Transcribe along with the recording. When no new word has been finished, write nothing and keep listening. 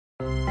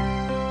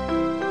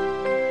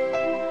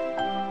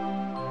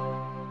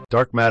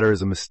Dark matter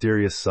is a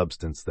mysterious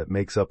substance that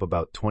makes up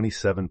about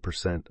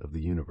 27% of the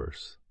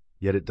universe,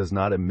 yet it does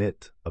not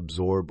emit,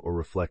 absorb, or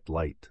reflect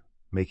light,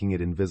 making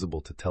it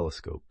invisible to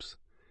telescopes.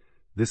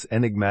 This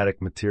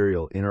enigmatic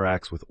material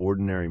interacts with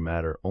ordinary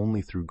matter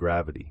only through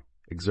gravity,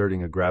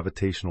 exerting a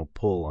gravitational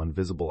pull on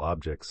visible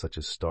objects such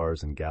as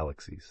stars and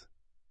galaxies.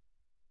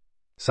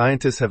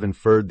 Scientists have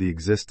inferred the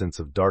existence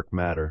of dark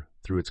matter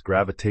through its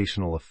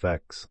gravitational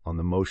effects on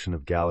the motion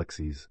of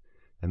galaxies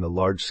and the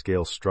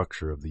large-scale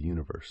structure of the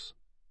universe.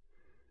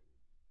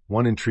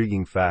 One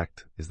intriguing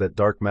fact is that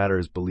dark matter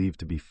is believed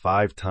to be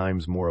 5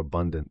 times more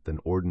abundant than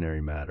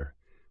ordinary matter,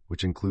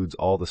 which includes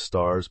all the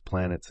stars,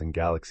 planets, and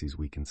galaxies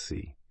we can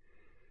see.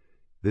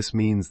 This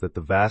means that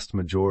the vast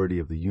majority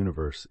of the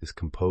universe is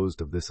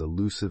composed of this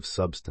elusive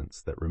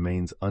substance that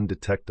remains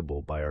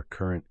undetectable by our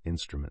current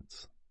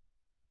instruments.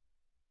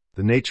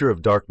 The nature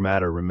of dark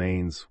matter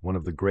remains one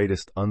of the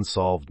greatest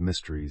unsolved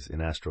mysteries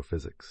in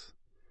astrophysics.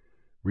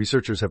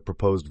 Researchers have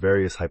proposed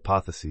various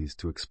hypotheses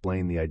to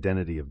explain the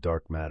identity of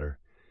dark matter,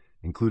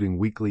 including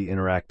weakly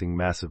interacting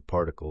massive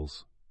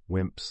particles,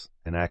 WIMPs,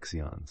 and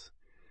axions.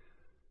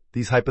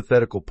 These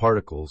hypothetical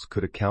particles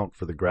could account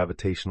for the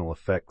gravitational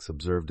effects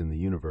observed in the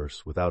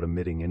universe without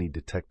emitting any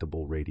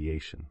detectable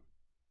radiation.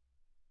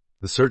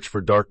 The search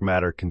for dark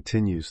matter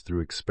continues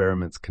through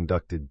experiments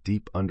conducted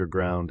deep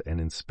underground and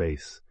in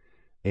space,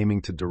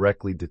 aiming to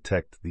directly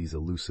detect these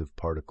elusive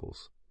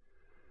particles.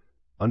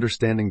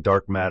 Understanding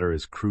dark matter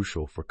is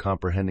crucial for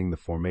comprehending the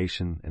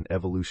formation and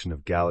evolution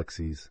of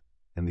galaxies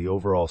and the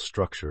overall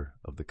structure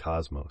of the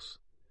cosmos.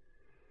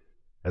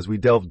 As we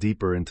delve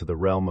deeper into the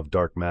realm of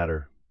dark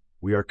matter,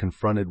 we are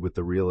confronted with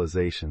the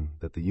realization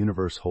that the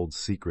universe holds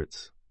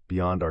secrets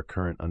beyond our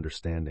current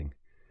understanding,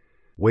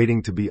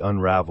 waiting to be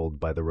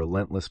unraveled by the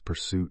relentless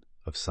pursuit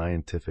of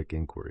scientific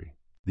inquiry.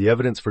 The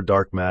evidence for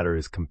dark matter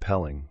is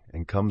compelling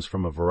and comes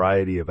from a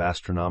variety of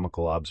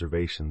astronomical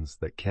observations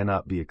that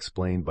cannot be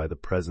explained by the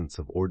presence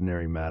of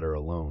ordinary matter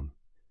alone.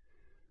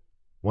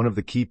 One of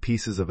the key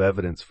pieces of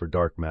evidence for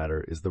dark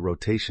matter is the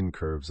rotation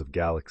curves of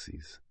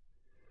galaxies.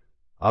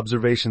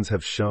 Observations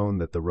have shown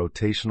that the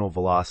rotational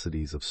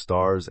velocities of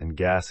stars and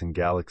gas in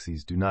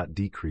galaxies do not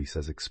decrease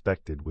as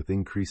expected with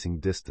increasing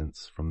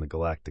distance from the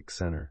galactic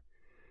center.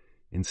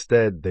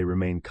 Instead, they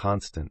remain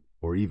constant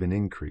or even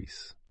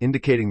increase,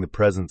 indicating the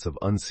presence of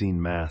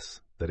unseen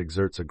mass that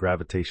exerts a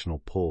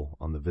gravitational pull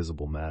on the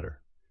visible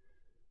matter.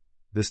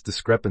 This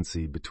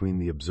discrepancy between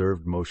the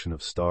observed motion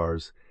of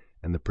stars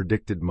and the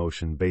predicted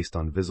motion based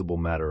on visible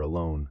matter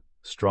alone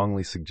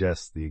strongly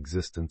suggests the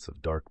existence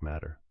of dark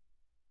matter.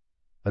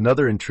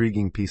 Another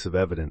intriguing piece of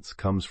evidence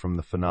comes from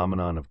the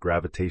phenomenon of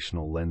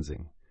gravitational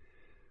lensing.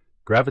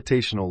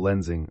 Gravitational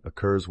lensing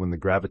occurs when the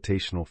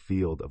gravitational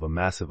field of a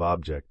massive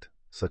object,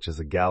 such as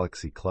a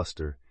galaxy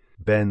cluster,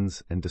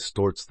 bends and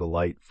distorts the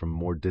light from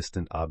more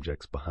distant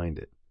objects behind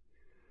it.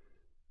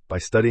 By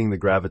studying the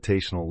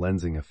gravitational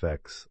lensing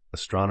effects,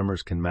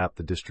 astronomers can map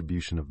the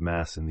distribution of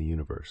mass in the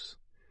universe.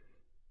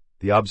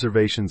 The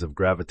observations of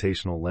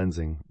gravitational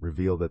lensing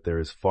reveal that there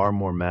is far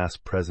more mass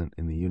present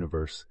in the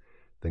universe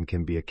than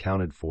can be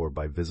accounted for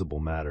by visible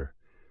matter,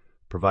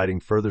 providing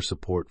further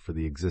support for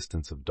the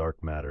existence of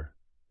dark matter.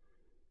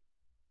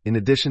 In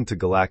addition to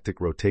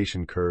galactic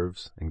rotation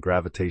curves and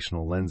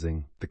gravitational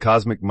lensing, the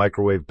cosmic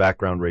microwave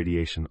background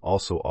radiation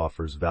also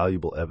offers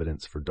valuable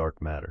evidence for dark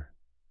matter.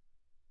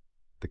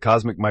 The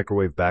cosmic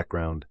microwave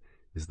background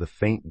is the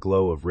faint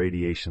glow of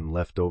radiation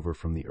left over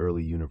from the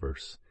early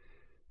universe,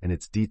 and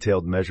its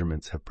detailed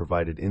measurements have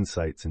provided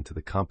insights into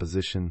the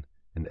composition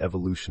and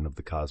evolution of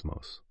the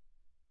cosmos.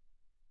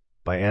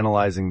 By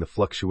analyzing the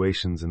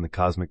fluctuations in the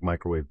cosmic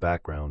microwave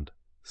background,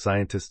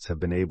 scientists have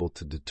been able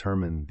to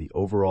determine the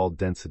overall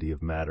density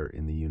of matter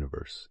in the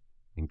universe,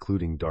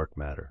 including dark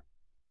matter.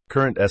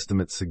 Current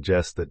estimates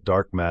suggest that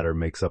dark matter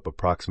makes up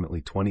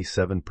approximately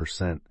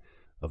 27%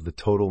 of the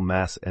total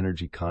mass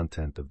energy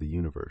content of the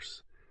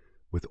universe,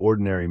 with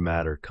ordinary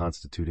matter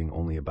constituting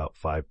only about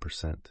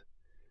 5%.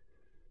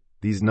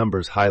 These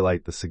numbers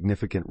highlight the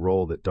significant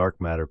role that dark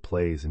matter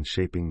plays in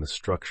shaping the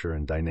structure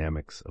and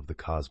dynamics of the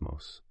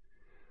cosmos.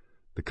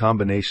 The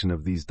combination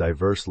of these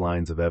diverse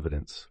lines of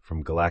evidence,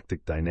 from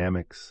galactic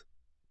dynamics,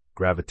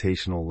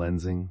 gravitational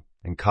lensing,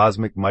 and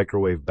cosmic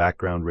microwave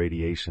background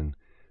radiation,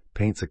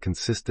 paints a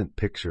consistent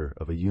picture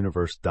of a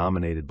universe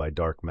dominated by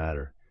dark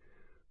matter,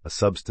 a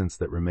substance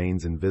that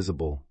remains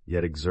invisible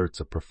yet exerts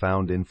a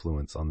profound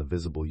influence on the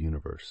visible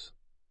universe.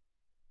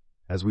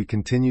 As we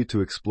continue to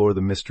explore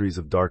the mysteries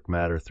of dark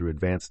matter through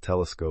advanced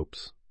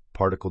telescopes,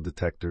 particle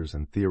detectors,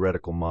 and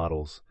theoretical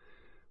models,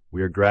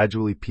 we are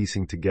gradually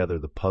piecing together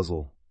the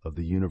puzzle of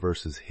the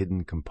universe's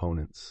hidden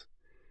components,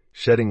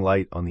 shedding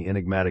light on the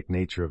enigmatic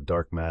nature of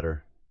dark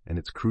matter and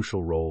its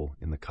crucial role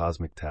in the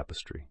cosmic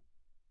tapestry.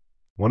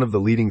 One of the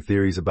leading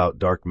theories about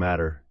dark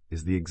matter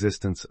is the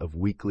existence of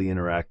weakly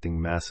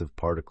interacting massive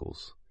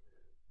particles,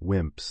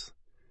 WIMPs,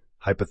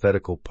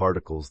 hypothetical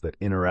particles that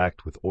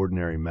interact with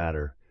ordinary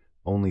matter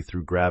only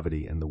through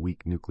gravity and the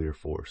weak nuclear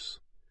force.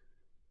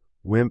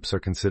 WIMPs are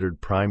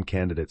considered prime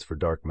candidates for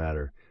dark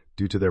matter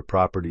due to their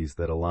properties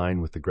that align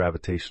with the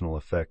gravitational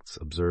effects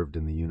observed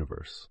in the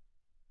universe.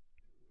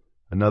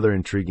 Another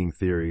intriguing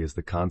theory is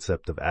the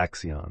concept of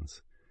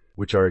axions,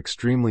 which are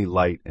extremely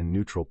light and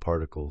neutral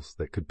particles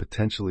that could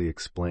potentially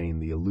explain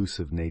the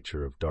elusive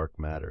nature of dark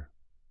matter.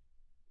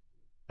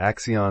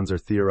 Axions are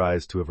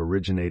theorized to have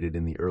originated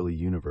in the early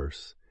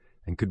universe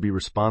and could be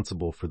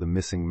responsible for the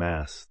missing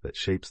mass that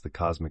shapes the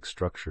cosmic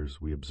structures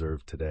we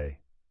observe today.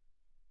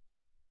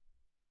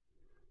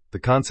 The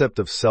concept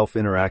of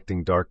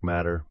self-interacting dark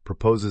matter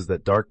proposes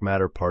that dark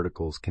matter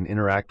particles can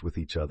interact with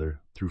each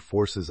other through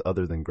forces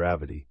other than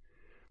gravity,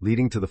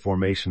 leading to the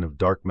formation of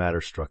dark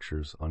matter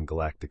structures on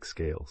galactic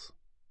scales.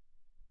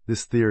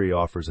 This theory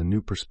offers a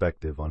new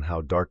perspective on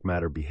how dark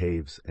matter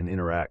behaves and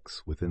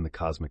interacts within the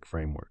cosmic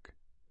framework.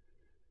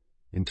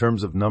 In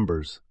terms of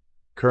numbers,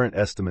 current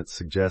estimates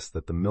suggest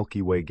that the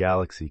Milky Way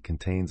galaxy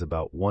contains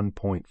about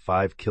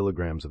 1.5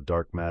 kilograms of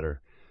dark matter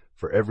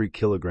for every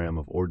kilogram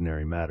of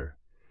ordinary matter,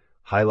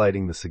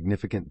 highlighting the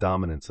significant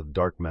dominance of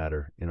dark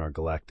matter in our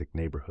galactic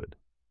neighborhood.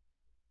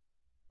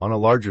 On a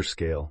larger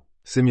scale,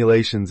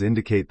 simulations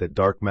indicate that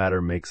dark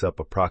matter makes up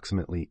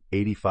approximately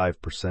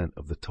 85%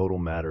 of the total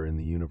matter in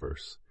the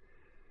universe,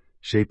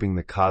 shaping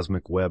the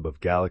cosmic web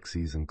of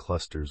galaxies and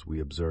clusters we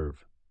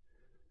observe.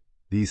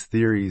 These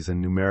theories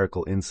and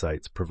numerical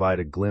insights provide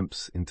a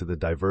glimpse into the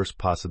diverse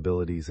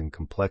possibilities and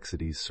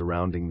complexities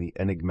surrounding the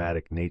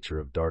enigmatic nature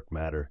of dark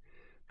matter,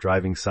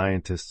 driving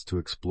scientists to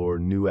explore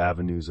new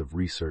avenues of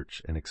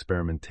research and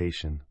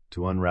experimentation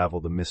to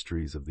unravel the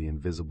mysteries of the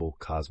invisible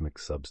cosmic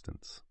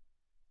substance.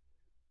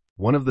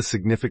 One of the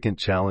significant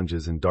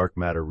challenges in dark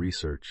matter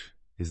research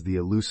is the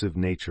elusive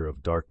nature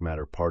of dark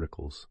matter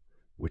particles,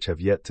 which have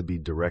yet to be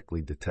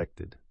directly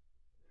detected.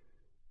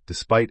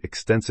 Despite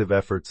extensive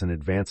efforts and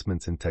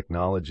advancements in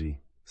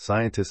technology,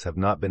 scientists have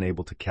not been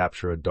able to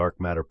capture a dark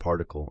matter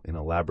particle in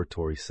a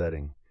laboratory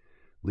setting,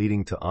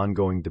 leading to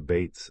ongoing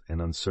debates and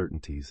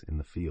uncertainties in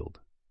the field.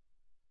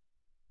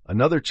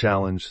 Another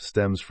challenge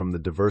stems from the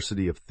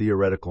diversity of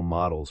theoretical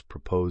models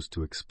proposed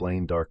to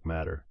explain dark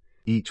matter,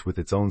 each with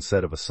its own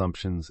set of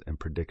assumptions and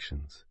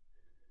predictions.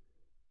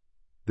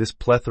 This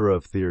plethora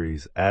of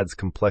theories adds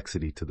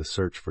complexity to the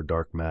search for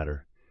dark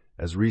matter,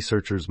 as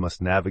researchers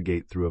must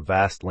navigate through a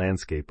vast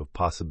landscape of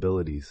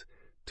possibilities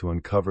to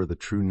uncover the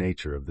true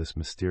nature of this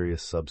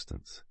mysterious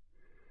substance.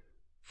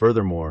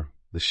 Furthermore,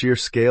 the sheer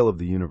scale of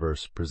the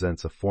universe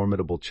presents a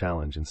formidable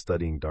challenge in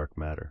studying dark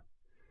matter,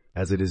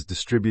 as it is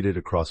distributed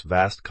across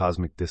vast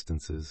cosmic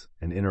distances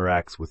and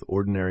interacts with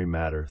ordinary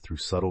matter through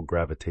subtle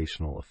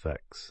gravitational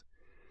effects.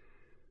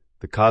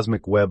 The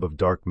cosmic web of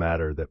dark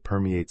matter that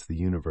permeates the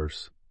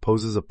universe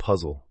poses a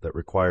puzzle that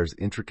requires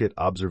intricate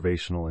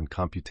observational and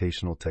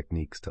computational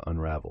techniques to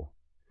unravel.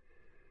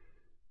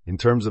 In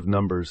terms of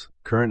numbers,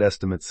 current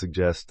estimates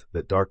suggest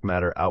that dark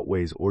matter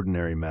outweighs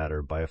ordinary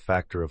matter by a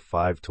factor of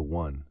 5 to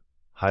 1,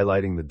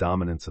 highlighting the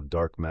dominance of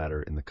dark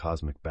matter in the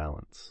cosmic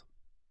balance.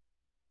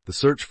 The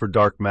search for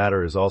dark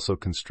matter is also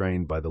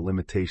constrained by the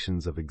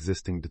limitations of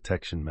existing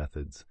detection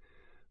methods,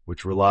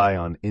 which rely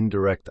on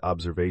indirect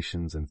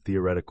observations and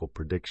theoretical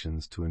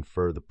predictions to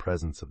infer the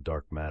presence of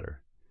dark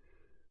matter.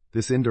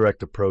 This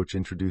indirect approach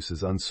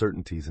introduces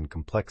uncertainties and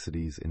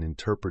complexities in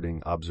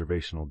interpreting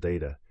observational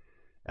data,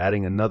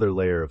 adding another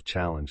layer of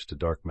challenge to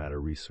dark matter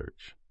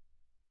research.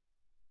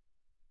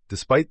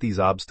 Despite these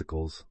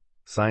obstacles,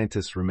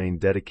 scientists remain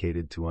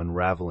dedicated to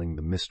unraveling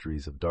the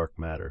mysteries of dark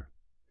matter,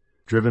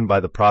 driven by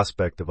the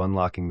prospect of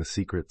unlocking the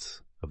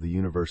secrets of the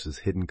universe's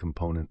hidden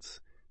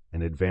components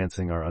and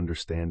advancing our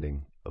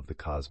understanding of the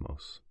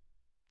cosmos.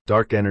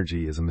 Dark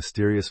energy is a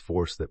mysterious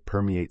force that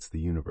permeates the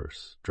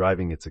universe,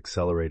 driving its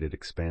accelerated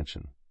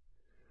expansion.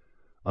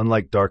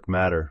 Unlike dark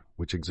matter,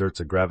 which exerts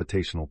a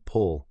gravitational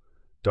pull,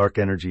 dark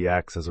energy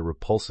acts as a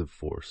repulsive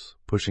force,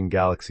 pushing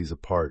galaxies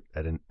apart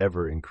at an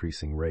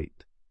ever-increasing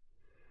rate.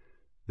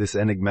 This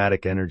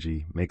enigmatic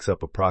energy makes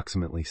up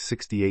approximately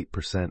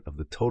 68% of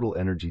the total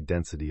energy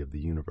density of the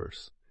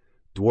universe,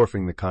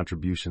 dwarfing the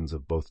contributions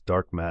of both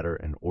dark matter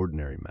and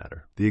ordinary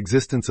matter. The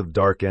existence of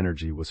dark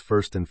energy was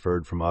first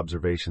inferred from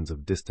observations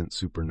of distant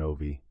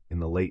supernovae in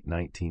the late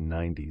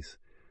 1990s,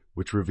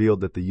 which revealed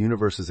that the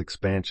universe's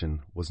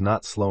expansion was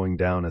not slowing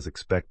down as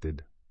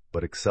expected,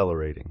 but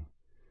accelerating.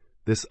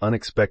 This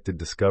unexpected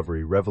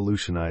discovery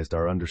revolutionized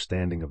our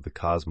understanding of the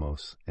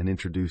cosmos and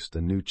introduced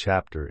a new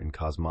chapter in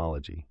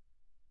cosmology.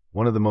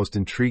 One of the most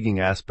intriguing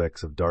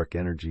aspects of dark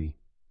energy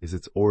is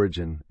its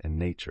origin and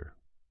nature.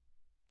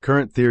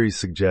 Current theories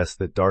suggest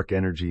that dark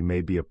energy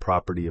may be a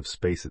property of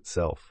space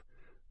itself,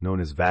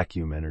 known as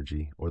vacuum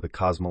energy or the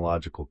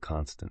cosmological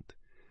constant.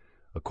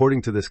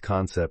 According to this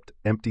concept,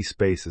 empty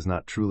space is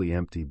not truly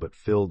empty but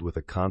filled with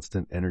a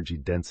constant energy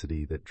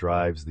density that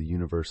drives the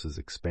universe's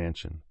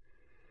expansion.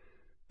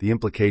 The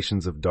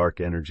implications of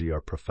dark energy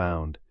are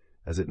profound,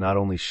 as it not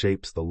only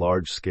shapes the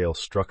large-scale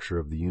structure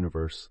of the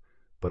universe,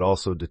 but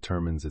also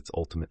determines its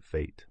ultimate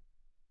fate.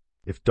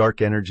 If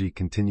dark energy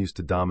continues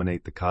to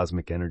dominate the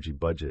cosmic energy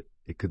budget,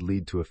 it could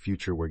lead to a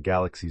future where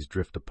galaxies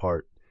drift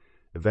apart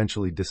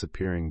eventually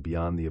disappearing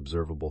beyond the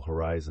observable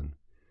horizon.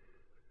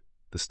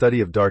 The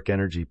study of dark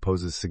energy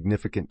poses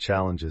significant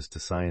challenges to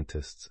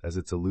scientists as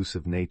its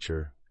elusive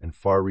nature and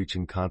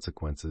far-reaching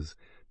consequences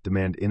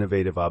demand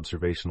innovative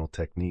observational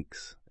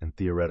techniques and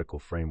theoretical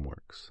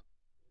frameworks.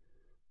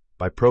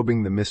 By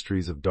probing the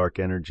mysteries of dark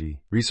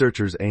energy,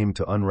 researchers aim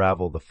to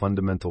unravel the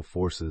fundamental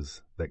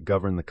forces that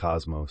govern the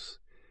cosmos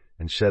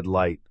and shed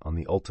light on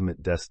the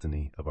ultimate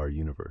destiny of our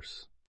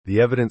universe. The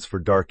evidence for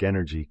dark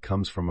energy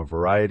comes from a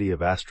variety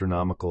of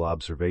astronomical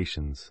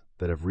observations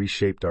that have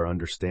reshaped our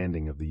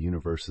understanding of the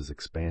universe's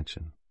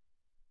expansion.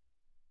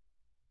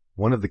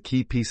 One of the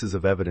key pieces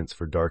of evidence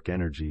for dark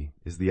energy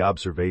is the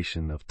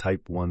observation of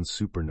Type 1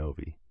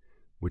 supernovae,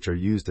 which are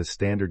used as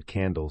standard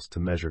candles to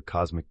measure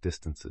cosmic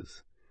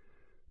distances.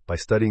 By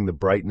studying the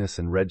brightness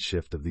and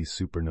redshift of these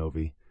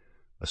supernovae,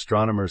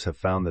 astronomers have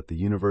found that the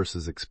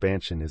universe's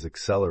expansion is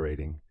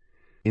accelerating,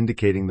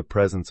 indicating the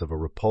presence of a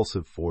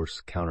repulsive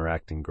force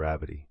counteracting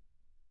gravity.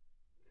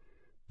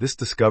 This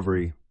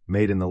discovery,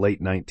 made in the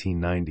late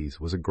 1990s,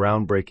 was a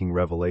groundbreaking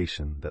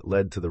revelation that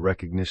led to the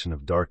recognition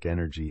of dark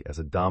energy as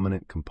a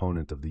dominant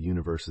component of the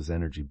universe's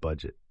energy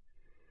budget.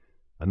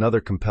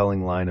 Another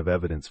compelling line of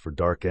evidence for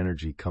dark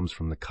energy comes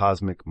from the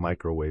cosmic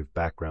microwave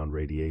background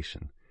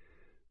radiation,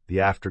 the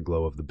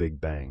afterglow of the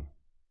Big Bang.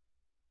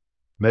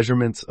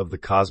 Measurements of the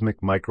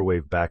cosmic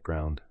microwave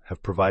background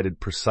have provided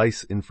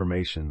precise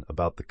information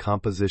about the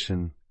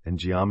composition and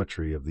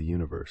geometry of the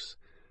universe,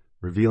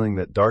 revealing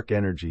that dark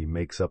energy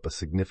makes up a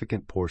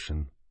significant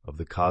portion of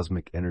the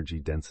cosmic energy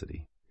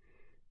density.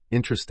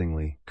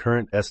 Interestingly,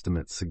 current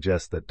estimates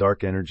suggest that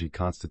dark energy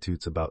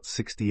constitutes about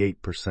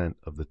 68%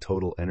 of the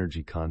total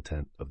energy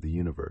content of the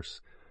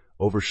universe,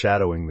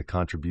 overshadowing the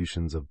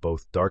contributions of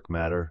both dark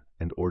matter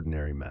and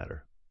ordinary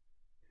matter.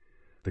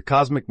 The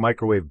cosmic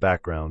microwave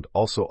background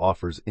also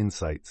offers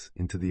insights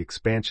into the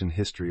expansion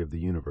history of the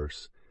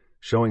universe,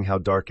 showing how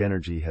dark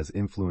energy has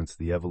influenced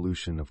the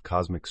evolution of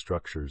cosmic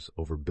structures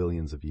over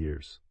billions of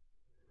years.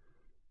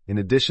 In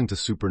addition to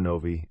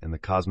supernovae and the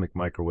cosmic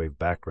microwave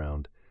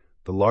background,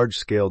 the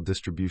large-scale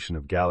distribution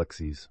of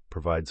galaxies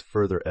provides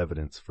further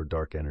evidence for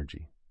dark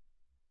energy.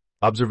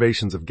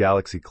 Observations of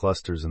galaxy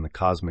clusters in the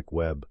cosmic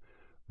web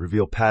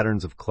reveal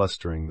patterns of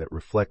clustering that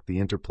reflect the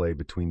interplay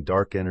between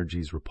dark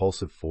energy's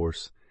repulsive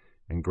force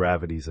and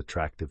gravity's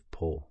attractive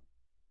pull.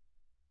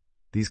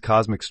 These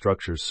cosmic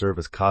structures serve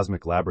as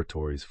cosmic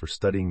laboratories for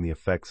studying the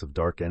effects of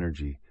dark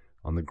energy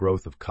on the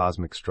growth of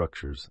cosmic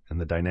structures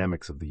and the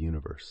dynamics of the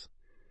universe.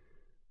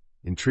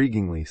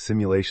 Intriguingly,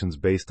 simulations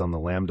based on the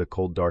Lambda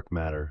Cold Dark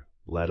Matter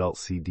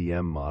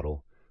 (LADALT-CDM)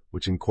 model,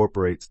 which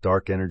incorporates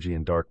dark energy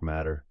and dark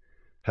matter,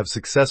 have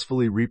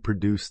successfully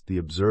reproduced the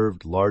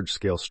observed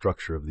large-scale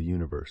structure of the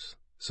universe,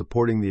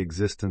 supporting the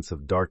existence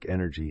of dark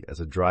energy as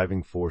a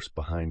driving force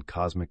behind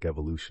cosmic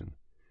evolution.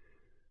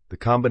 The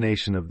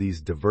combination of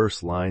these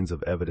diverse lines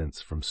of evidence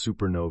from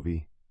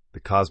supernovae, the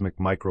cosmic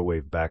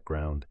microwave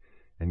background,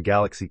 and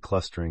galaxy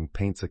clustering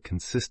paints a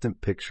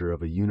consistent picture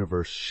of a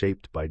universe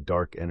shaped by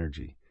dark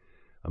energy,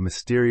 a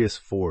mysterious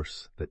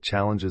force that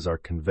challenges our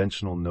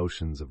conventional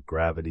notions of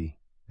gravity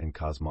and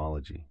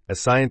cosmology. As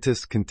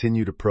scientists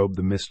continue to probe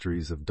the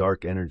mysteries of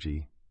dark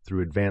energy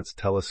through advanced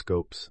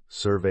telescopes,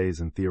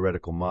 surveys, and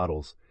theoretical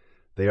models,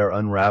 they are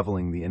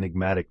unraveling the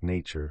enigmatic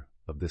nature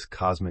of this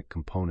cosmic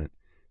component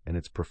and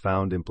its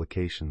profound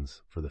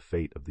implications for the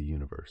fate of the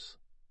universe.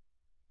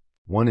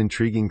 One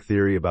intriguing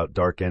theory about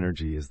dark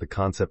energy is the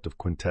concept of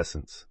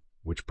quintessence,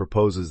 which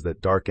proposes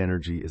that dark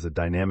energy is a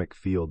dynamic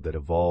field that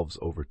evolves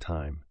over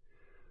time.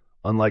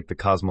 Unlike the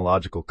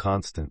cosmological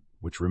constant,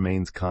 which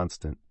remains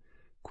constant,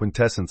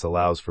 quintessence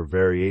allows for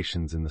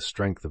variations in the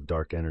strength of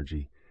dark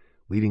energy,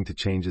 leading to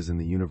changes in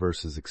the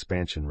universe's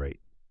expansion rate.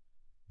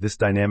 This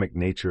dynamic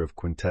nature of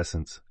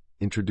quintessence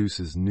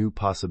introduces new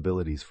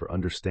possibilities for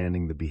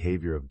understanding the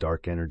behavior of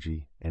dark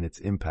energy and its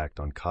impact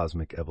on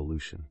cosmic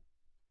evolution.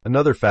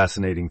 Another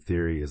fascinating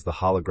theory is the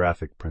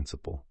holographic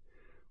principle,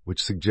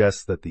 which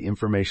suggests that the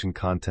information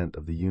content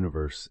of the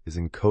universe is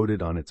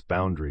encoded on its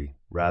boundary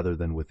rather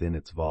than within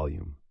its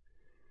volume.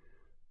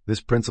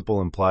 This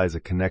principle implies a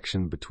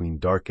connection between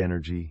dark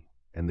energy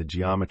and the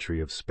geometry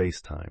of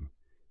space-time,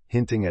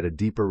 hinting at a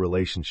deeper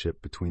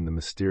relationship between the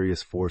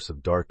mysterious force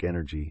of dark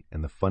energy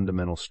and the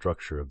fundamental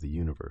structure of the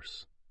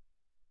universe.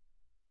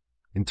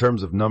 In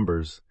terms of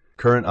numbers,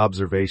 current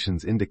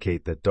observations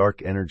indicate that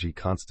dark energy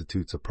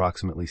constitutes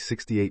approximately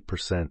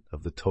 68%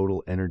 of the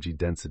total energy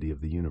density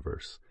of the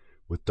universe,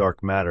 with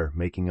dark matter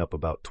making up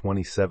about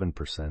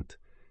 27%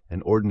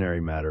 and ordinary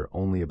matter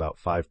only about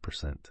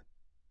 5%.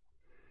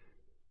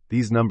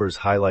 These numbers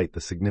highlight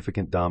the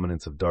significant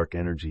dominance of dark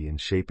energy in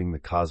shaping the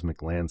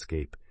cosmic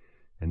landscape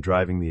and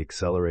driving the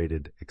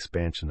accelerated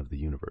expansion of the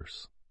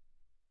universe.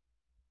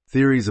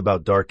 Theories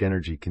about dark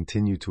energy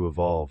continue to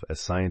evolve as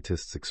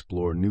scientists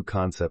explore new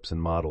concepts and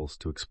models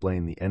to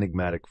explain the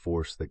enigmatic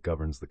force that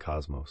governs the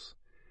cosmos.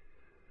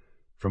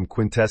 From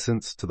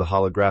quintessence to the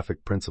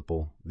holographic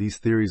principle, these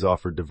theories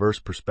offer diverse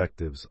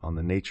perspectives on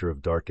the nature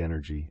of dark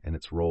energy and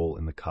its role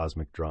in the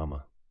cosmic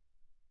drama.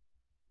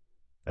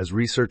 As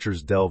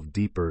researchers delve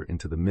deeper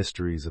into the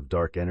mysteries of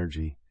dark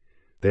energy,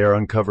 they are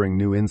uncovering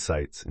new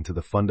insights into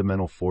the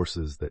fundamental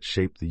forces that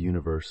shape the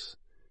universe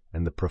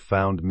and the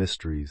profound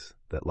mysteries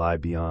that lie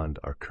beyond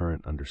our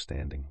current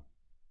understanding.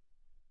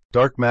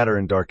 Dark matter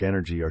and dark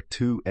energy are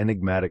two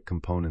enigmatic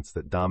components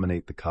that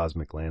dominate the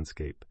cosmic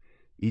landscape,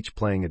 each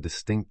playing a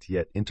distinct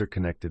yet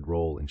interconnected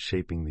role in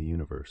shaping the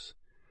universe.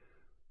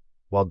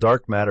 While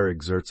dark matter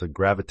exerts a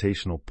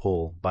gravitational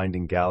pull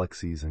binding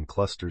galaxies and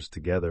clusters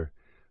together,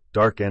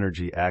 dark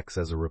energy acts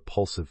as a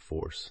repulsive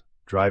force,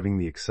 driving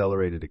the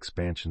accelerated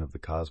expansion of the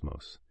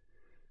cosmos.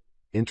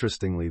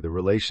 Interestingly, the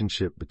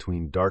relationship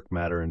between dark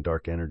matter and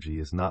dark energy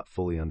is not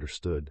fully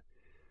understood,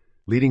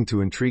 leading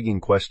to intriguing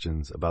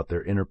questions about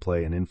their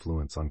interplay and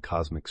influence on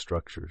cosmic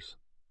structures.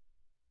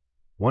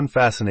 One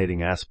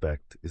fascinating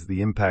aspect is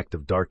the impact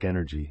of dark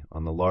energy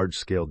on the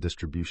large-scale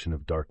distribution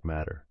of dark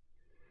matter.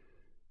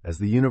 As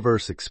the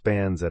universe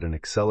expands at an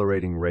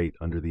accelerating rate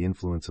under the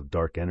influence of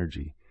dark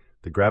energy,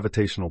 the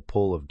gravitational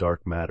pull of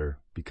dark matter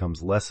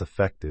becomes less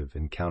effective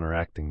in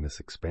counteracting this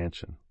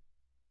expansion.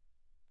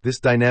 This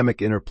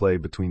dynamic interplay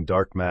between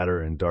dark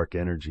matter and dark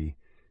energy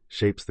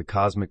shapes the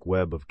cosmic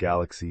web of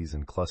galaxies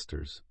and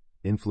clusters,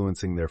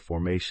 influencing their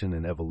formation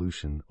and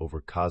evolution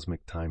over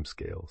cosmic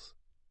timescales.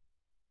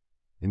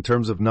 In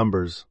terms of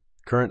numbers,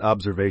 current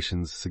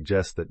observations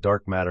suggest that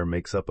dark matter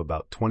makes up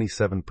about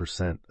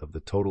 27% of the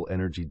total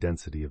energy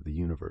density of the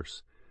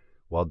universe,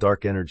 while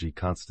dark energy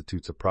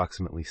constitutes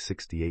approximately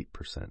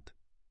 68%.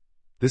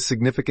 This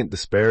significant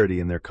disparity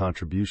in their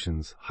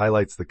contributions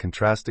highlights the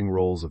contrasting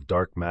roles of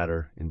dark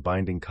matter in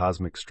binding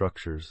cosmic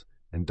structures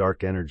and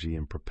dark energy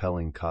in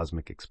propelling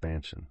cosmic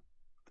expansion.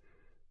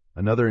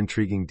 Another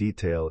intriguing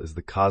detail is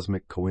the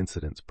cosmic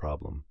coincidence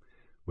problem,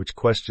 which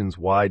questions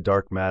why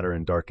dark matter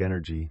and dark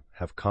energy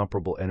have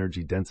comparable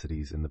energy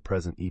densities in the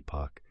present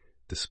epoch,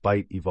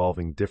 despite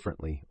evolving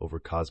differently over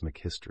cosmic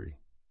history.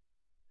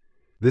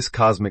 This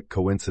cosmic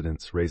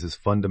coincidence raises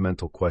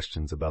fundamental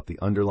questions about the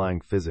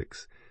underlying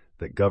physics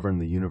that govern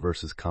the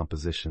universe's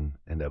composition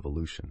and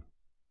evolution.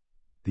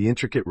 The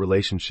intricate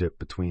relationship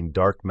between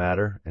dark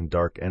matter and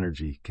dark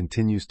energy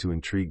continues to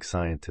intrigue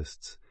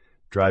scientists,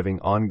 driving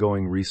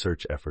ongoing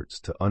research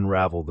efforts to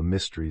unravel the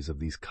mysteries of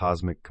these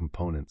cosmic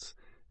components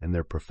and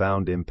their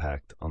profound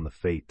impact on the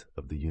fate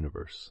of the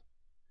universe.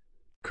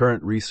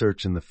 Current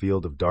research in the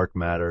field of dark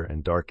matter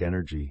and dark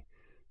energy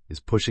is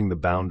pushing the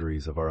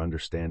boundaries of our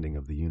understanding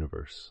of the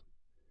universe.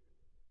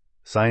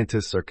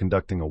 Scientists are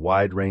conducting a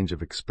wide range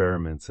of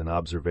experiments and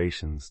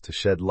observations to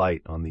shed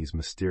light on these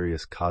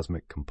mysterious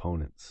cosmic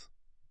components.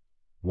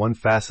 One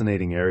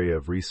fascinating area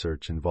of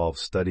research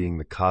involves studying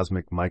the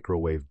cosmic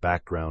microwave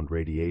background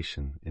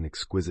radiation in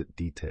exquisite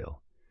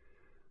detail.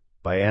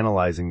 By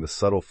analyzing the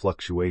subtle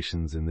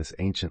fluctuations in this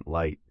ancient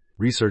light,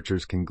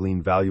 researchers can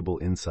glean valuable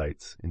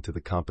insights into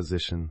the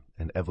composition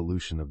and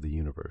evolution of the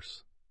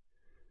universe.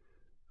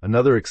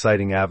 Another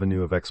exciting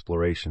avenue of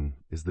exploration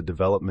is the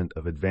development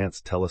of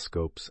advanced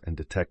telescopes and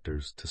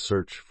detectors to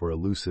search for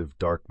elusive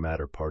dark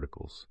matter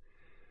particles.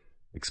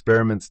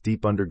 Experiments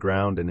deep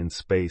underground and in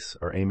space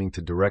are aiming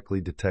to directly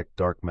detect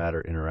dark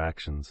matter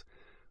interactions,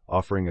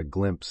 offering a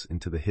glimpse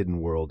into the hidden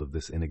world of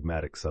this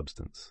enigmatic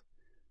substance.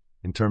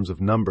 In terms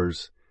of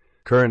numbers,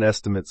 current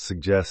estimates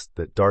suggest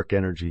that dark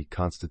energy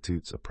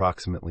constitutes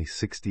approximately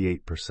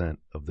 68%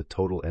 of the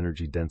total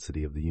energy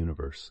density of the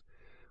universe,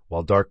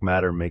 while dark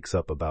matter makes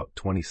up about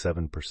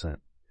 27%.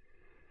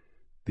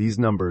 These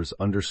numbers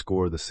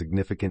underscore the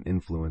significant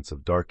influence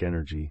of dark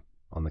energy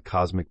on the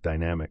cosmic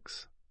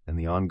dynamics and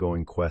the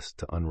ongoing quest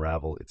to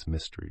unravel its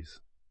mysteries.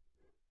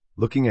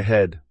 Looking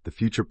ahead, the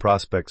future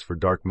prospects for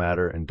dark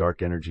matter and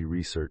dark energy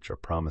research are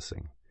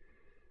promising.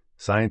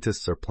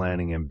 Scientists are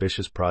planning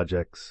ambitious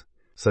projects,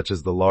 such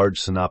as the Large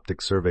Synoptic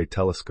Survey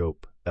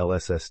Telescope,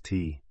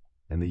 LSST,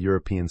 and the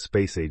European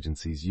Space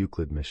Agency's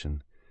Euclid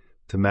mission,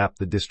 to map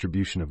the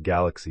distribution of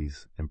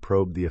galaxies and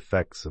probe the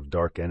effects of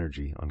dark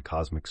energy on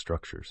cosmic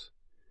structures.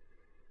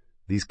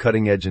 These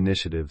cutting-edge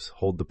initiatives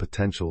hold the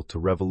potential to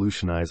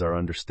revolutionize our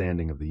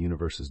understanding of the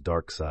universe's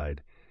dark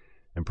side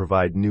and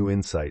provide new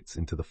insights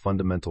into the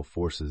fundamental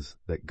forces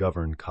that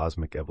govern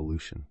cosmic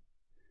evolution.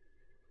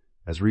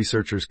 As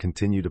researchers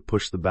continue to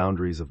push the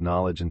boundaries of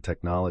knowledge and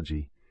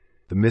technology,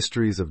 the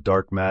mysteries of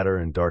dark matter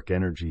and dark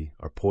energy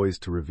are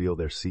poised to reveal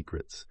their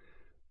secrets,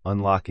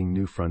 unlocking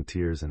new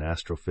frontiers in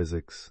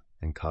astrophysics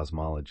and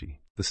cosmology.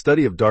 The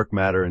study of dark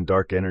matter and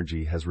dark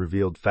energy has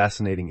revealed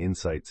fascinating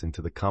insights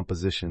into the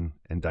composition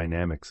and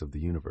dynamics of the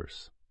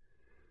universe.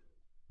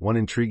 One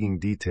intriguing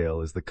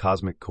detail is the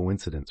cosmic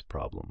coincidence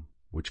problem,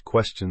 which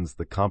questions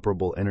the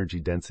comparable energy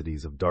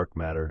densities of dark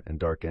matter and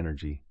dark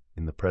energy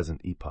in the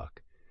present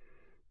epoch.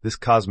 This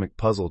cosmic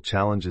puzzle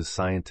challenges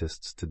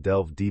scientists to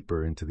delve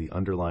deeper into the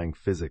underlying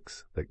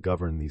physics that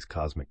govern these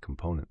cosmic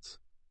components.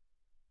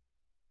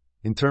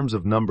 In terms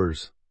of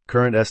numbers,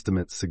 current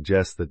estimates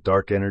suggest that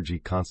dark energy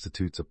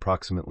constitutes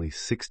approximately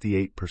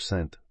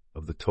 68%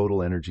 of the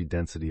total energy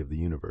density of the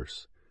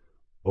universe,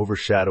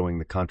 overshadowing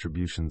the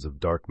contributions of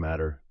dark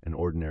matter and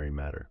ordinary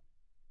matter.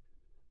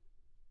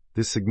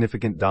 This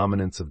significant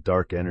dominance of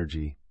dark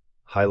energy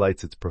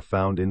highlights its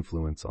profound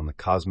influence on the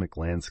cosmic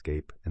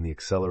landscape and the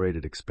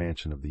accelerated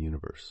expansion of the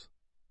universe.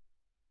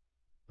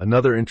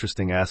 Another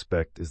interesting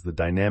aspect is the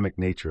dynamic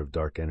nature of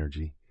dark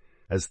energy,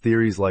 as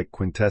theories like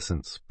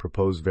quintessence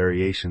propose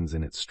variations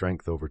in its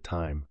strength over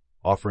time,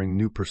 offering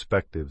new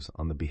perspectives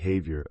on the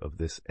behavior of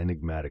this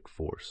enigmatic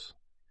force.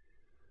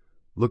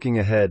 Looking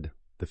ahead,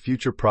 the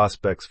future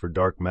prospects for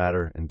dark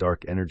matter and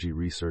dark energy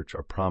research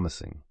are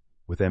promising,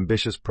 with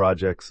ambitious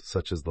projects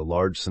such as the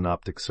Large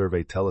Synoptic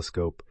Survey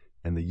Telescope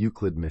and the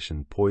Euclid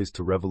mission poised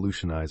to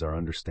revolutionize our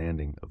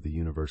understanding of the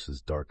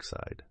universe's dark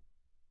side.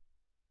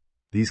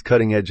 These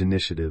cutting-edge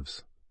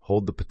initiatives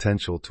hold the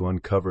potential to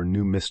uncover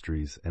new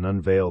mysteries and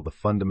unveil the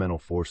fundamental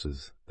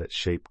forces that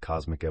shape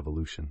cosmic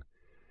evolution.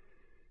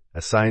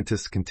 As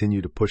scientists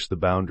continue to push the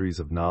boundaries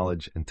of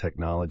knowledge and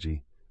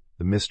technology,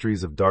 the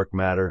mysteries of dark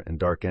matter and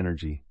dark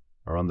energy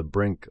are on the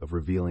brink of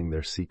revealing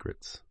their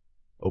secrets,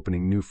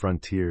 opening new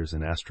frontiers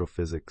in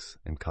astrophysics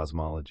and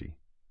cosmology.